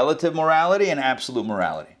between relative morality and absolute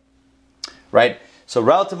morality. Right? So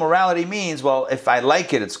relative morality means, well, if I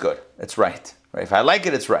like it, it's good. It's right. Right? If I like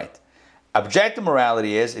it, it's right. Objective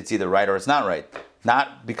morality is, it's either right or it's not right.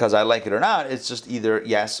 Not because I like it or not, it's just either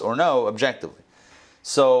yes or no, objectively.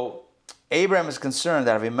 So Abraham is concerned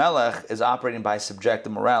that Abimelech is operating by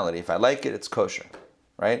subjective morality. If I like it, it's kosher.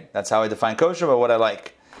 Right? That's how I define kosher, by what I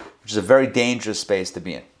like, which is a very dangerous space to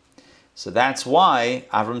be in. So that's why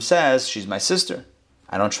Avram says, she's my sister.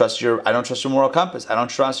 I don't trust your moral compass. I don't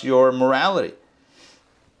trust your morality.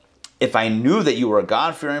 If I knew that you were a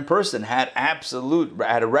God-fearing person, had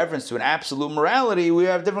a reverence to an absolute morality, we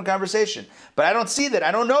have a different conversation. But I don't see that.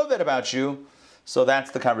 I don't know that about you. So that's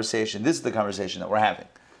the conversation. This is the conversation that we're having.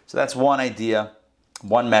 So that's one idea,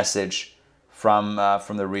 one message from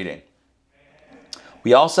the reading.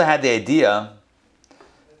 We also had the idea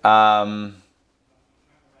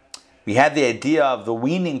we had the idea of the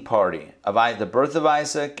weaning party, of the birth of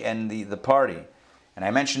Isaac and the party. And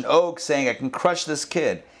I mentioned Og saying, I can crush this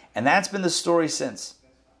kid. And that's been the story since.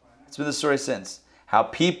 It's been the story since. How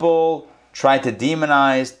people try to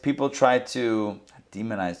demonize,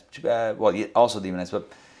 also demonize,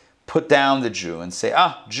 but put down the Jew and say,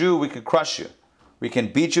 Jew, we could crush you. We can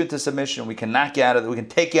beat you into submission. We can knock you out of, we can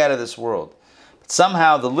take you out of this world. But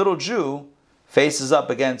somehow the little Jew faces up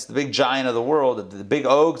against the big giant of the world, the big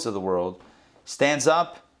Ogs of the world, stands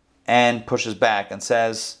up and pushes back and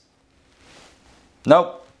says,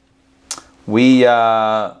 nope, we're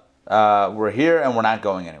here and we're not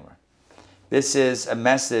going anywhere. This is a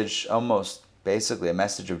message, almost basically a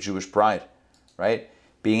message of Jewish pride, right?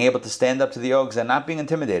 Being able to stand up to the Ogs and not being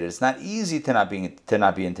intimidated. It's not easy to not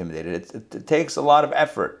be intimidated. It takes a lot of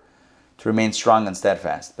effort to remain strong and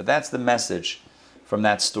steadfast. But that's the message from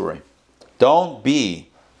that story. Don't be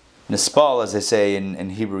nispal, as they say in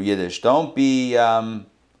Hebrew Yiddish. Don't be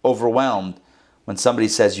overwhelmed when somebody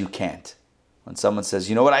says you can't. When someone says,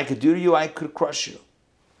 you know what I could do to you? I could crush you.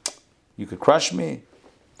 You could crush me?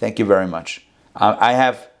 Thank you very much. I'm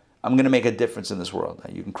going to make a difference in this world.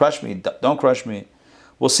 You can crush me. Don't crush me.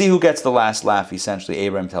 We'll see who gets the last laugh, essentially.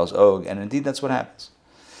 Abraham tells Og, and indeed that's what happens.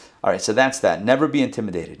 All right, so that's that. Never be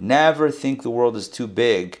intimidated. Never think the world is too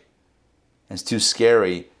big and it's too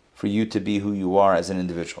scary for you to be who you are as an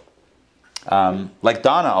individual. Like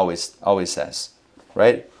Donna always says,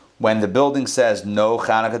 right? When the building says no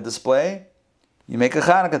Hanukkah display, you make a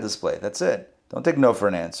Hanukkah display. That's it. Don't take no for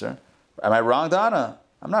an answer. Am I wrong, Donna?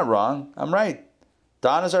 I'm not wrong. I'm right.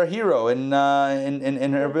 Donna's our hero in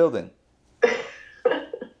her building.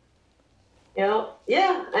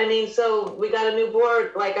 Yeah. I mean, so we got a new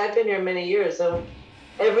board. Like, I've been here many years, so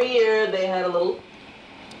every year they had a little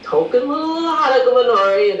token little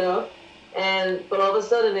Hanukkah menorah, but all of a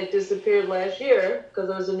sudden it disappeared last year because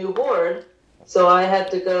there was a new board. So I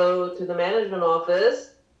had to go to the management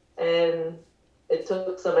office, and it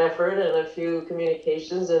took some effort and a few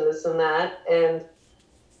communications and this and that, and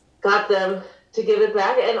got them to give it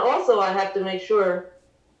back. And also I have to make sure,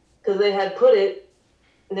 because they had put it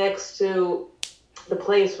next to the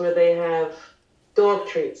place where they have dog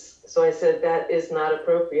treats. So I said, that is not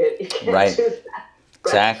appropriate. You can't do that.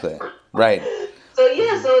 Exactly. Right. So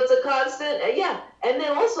it's a constant, And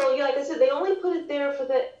then also, like I said, they only put it there for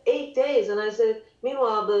the 8 days. And I said,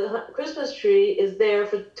 meanwhile, the Christmas tree is there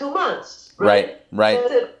for 2 months. Right. So I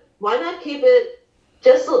said, why not keep it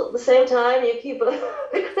just the same time you keep the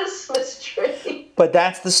Christmas tree? But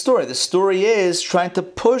that's the story. The story is trying to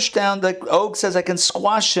push down. The Og says, I can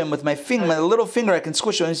squash him with my finger, my little finger. I can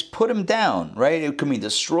squish him and just put him down. Right? It could mean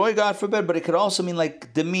destroy, God forbid, but it could also mean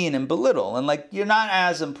like demean and belittle, and like you're not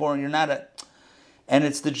as important. You're not And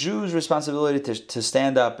it's the Jews' responsibility to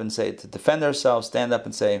stand up and say, to defend ourselves. Stand up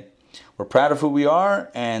and say, we're proud of who we are,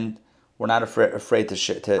 and we're not afraid to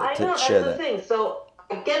share. I know, that's the thing. So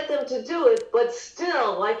I get them to do it, but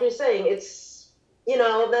still, like you're saying, it's,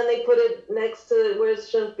 then they put it next to where it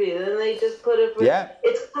shouldn't be. Then they just put it.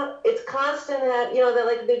 It's constant.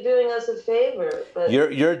 They're doing us a favor. But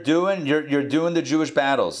you're doing the Jewish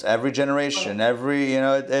battles every generation.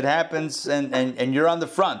 It happens, and you're on the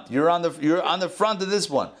front. You're on the front of this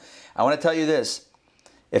one. I want to tell you this: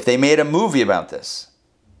 if they made a movie about this,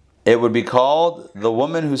 it would be called "The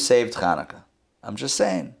Woman Who Saved Hanukkah." I'm just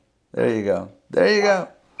saying. There you go.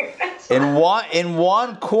 In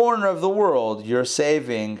one corner of the world, you're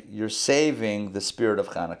saving the spirit of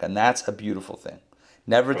Hanukkah, and that's a beautiful thing.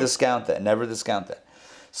 Never discount that.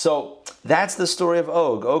 So that's the story of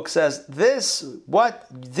Og. Og says,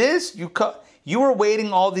 you were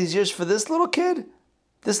waiting all these years for this little kid,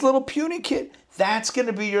 this little puny kid. That's going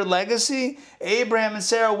to be your legacy, Abraham and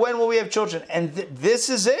Sarah. When will we have children? And this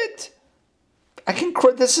is it.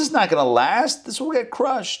 This is not going to last. This will get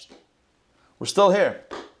crushed. We're still here.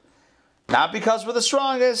 Not because we're the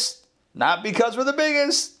strongest, not because we're the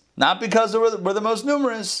biggest, not because we're the most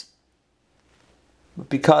numerous, but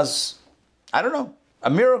because, I don't know, a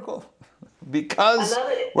miracle. Because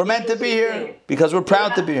we're meant to be here. Because we're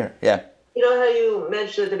proud to be here. Yeah. You know how you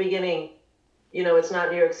mentioned at the beginning, it's not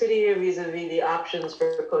New York City here vis-a-vis the options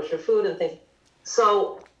for kosher food and things.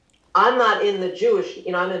 So I'm not in the Jewish,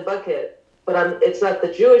 I'm in Buckhead, but it's not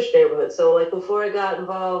the Jewish neighborhood. So like before I got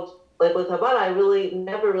involved, like with Chabad, I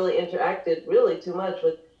never really interacted too much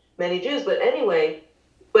with many Jews. But anyway,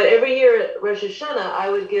 every year at Rosh Hashanah, I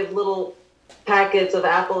would give little packets of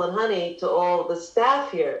apple and honey to all the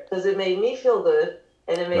staff here because it made me feel good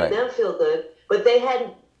and it made them feel good. But they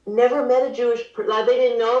had never met a Jewish person. They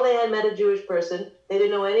didn't know they had met a Jewish person. They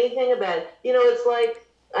didn't know anything about it. It's like,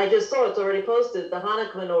 I just saw it's already posted, the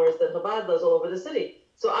Hanukkah menorahs that Chabad does all over the city.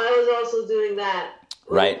 So I was also doing that.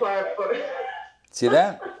 Right. Part for... See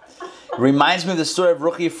that? Reminds me of the story of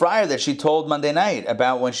Ruchi Fryer that she told Monday night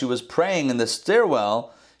about when she was praying in the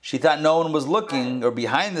stairwell. She thought no one was looking or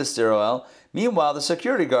behind the stairwell. Meanwhile, the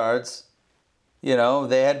security guards, they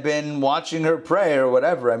had been watching her pray or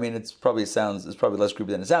whatever. I mean, it's probably less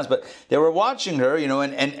creepy than it sounds, but they were watching her,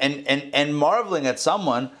 and marveling at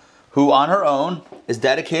someone who on her own is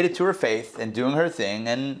dedicated to her faith and doing her thing,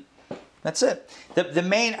 and that's it. The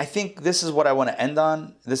main, I think this is what I want to end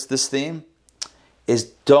on, this theme, is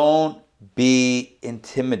don't be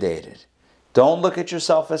intimidated. Don't look at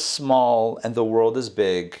yourself as small and the world is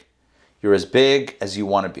big. You're as big as you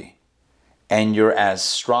want to be. And you're as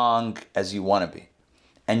strong as you want to be.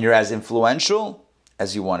 And you're as influential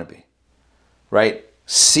as you want to be. Right?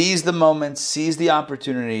 Seize the moment, seize the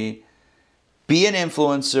opportunity, be an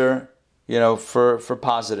influencer, for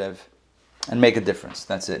positive, and make a difference.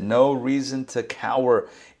 That's it. No reason to cower.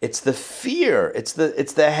 It's the fear. It's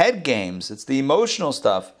the head games. It's the emotional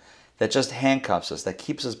stuff that just handcuffs us, that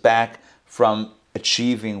keeps us back from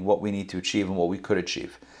achieving what we need to achieve and what we could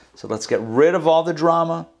achieve. So let's get rid of all the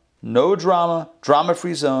drama. No drama,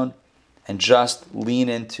 drama-free zone, and just lean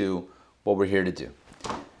into what we're here to do.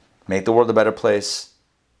 Make the world a better place,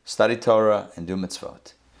 study Torah, and do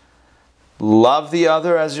mitzvot. Love the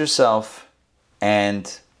other as yourself,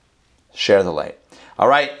 and share the light. All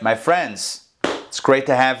right, my friends, it's great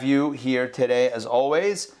to have you here today as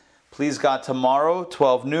always. Please God, tomorrow,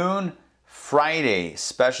 12 noon, Friday,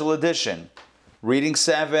 special edition, reading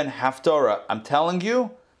 7, Haftorah. I'm telling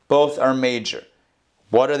you, both are major.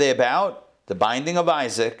 What are they about? The Binding of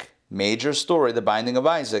Isaac, major story, the Binding of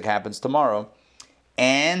Isaac happens tomorrow,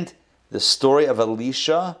 and the story of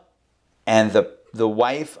Elisha and the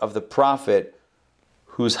wife of the prophet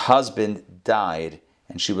whose husband died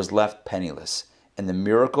and she was left penniless, and the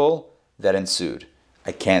miracle that ensued.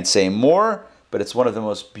 I can't say more, but it's one of the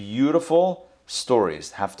most beautiful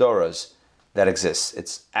stories, Haftorahs, that exists.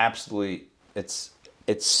 It's absolutely, it's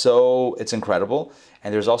incredible.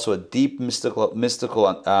 And there's also a deep mystical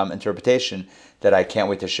interpretation that I can't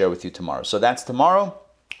wait to share with you tomorrow. So that's tomorrow,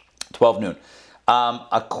 12 noon.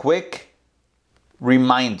 A quick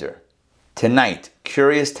reminder. Tonight,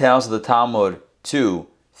 Curious Tales of the Talmud 2,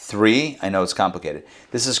 3. I know it's complicated.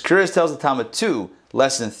 This is Curious Tales of the Talmud 2,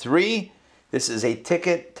 Lesson 3. This is a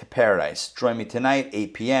ticket to paradise. Join me tonight,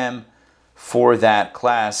 8 p.m. for that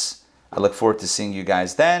class. I look forward to seeing you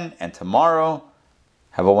guys then and tomorrow.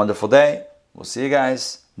 Have a wonderful day. We'll see you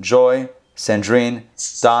guys. Joy, Sandrine,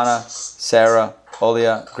 Donna, Sarah,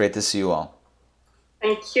 Olia. Great to see you all.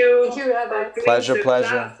 Thank you. Thank you. Have a Pleasure.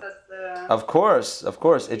 As Of course.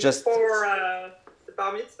 It just... For the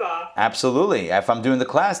Bar Mitzvah. Absolutely. If I'm doing the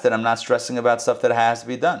class, then I'm not stressing about stuff that has to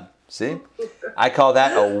be done. See? I call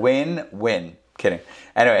that a win-win. Kidding.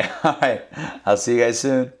 Anyway, all right. I'll see you guys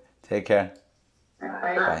soon. Take care.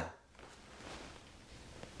 Bye. Bye.